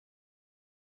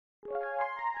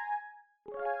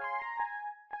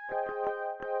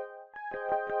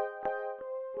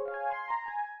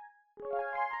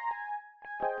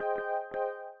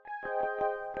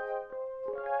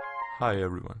Hi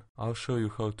everyone, I'll show you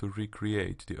how to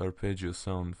recreate the arpeggio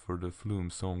sound for the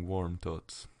Flume song Warm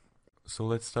Thoughts. So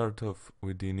let's start off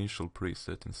with the initial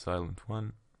preset in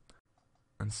Sylenth1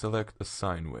 and select a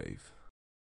sine wave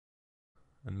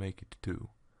and make it 2.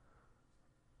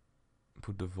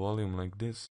 Put the volume like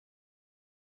this.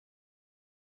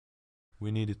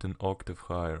 We need it an octave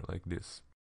higher like this.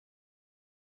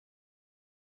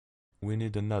 We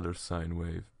need another sine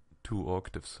wave 2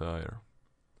 octaves higher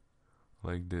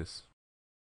like this.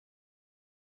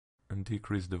 And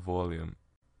decrease the volume.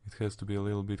 It has to be a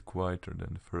little bit quieter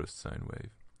than the first sine wave.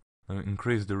 Now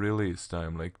increase the release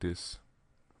time like this.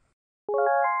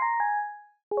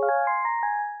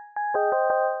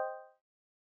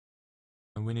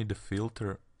 And we need a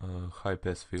filter, a high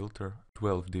pass filter,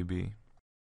 12 dB.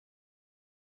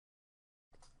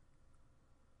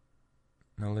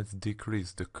 Now let's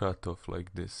decrease the cutoff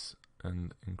like this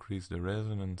and increase the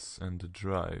resonance and the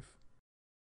drive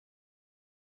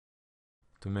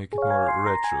to make it more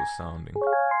retro sounding.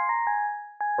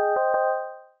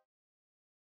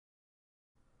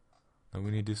 Now we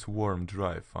need this warm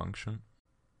drive function.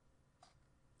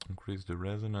 Increase the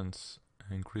resonance,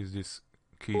 increase this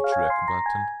key track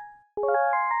button.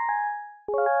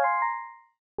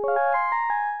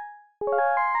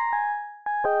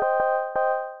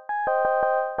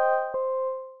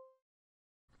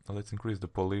 Now let's increase the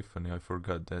polyphony, I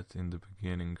forgot that in the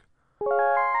beginning.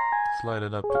 Slide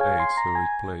it up to 8 so it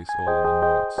plays all of the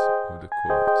notes of the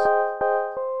chords.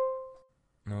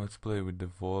 Now let's play with the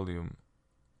volume.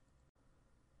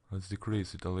 Let's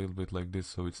decrease it a little bit like this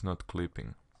so it's not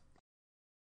clipping.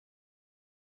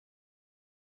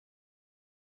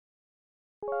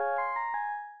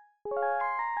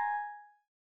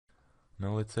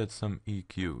 Now let's add some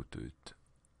EQ to it.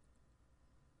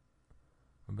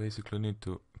 We basically need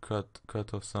to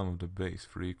cut off some of the bass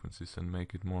frequencies and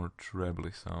make it more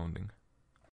trebly sounding.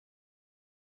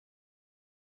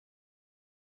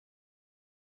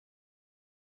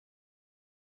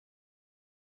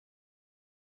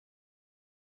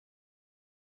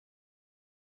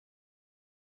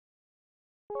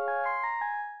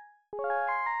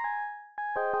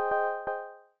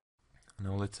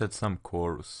 Now let's add some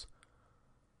chorus.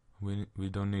 We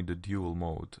don't need a dual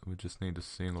mode, we just need a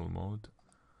single mode.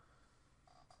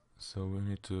 So we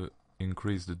need to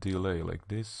increase the delay like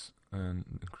this and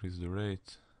increase the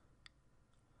rate.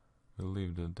 We'll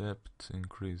leave the depth,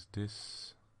 increase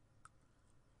this.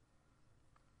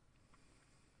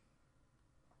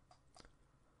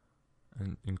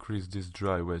 And increase this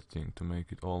dry wetting to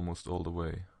make it almost all the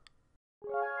way.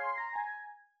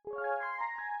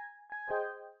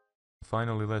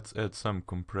 Finally, let's add some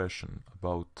compression,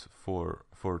 about 4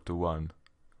 to 1.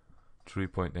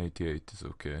 3.88 is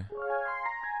okay.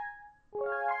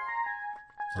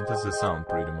 And that's the sound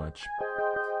pretty much.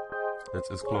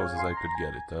 That's as close as I could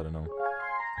get it, I don't know.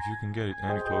 If you can get it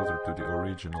any closer to the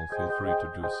original, feel free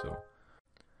to do so.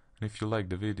 And if you like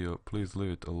the video, please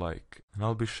leave it a like. And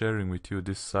I'll be sharing with you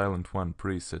this Sylenth1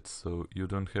 preset, so you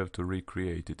don't have to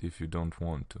recreate it if you don't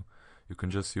want to. You can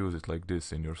just use it like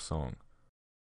this in your song.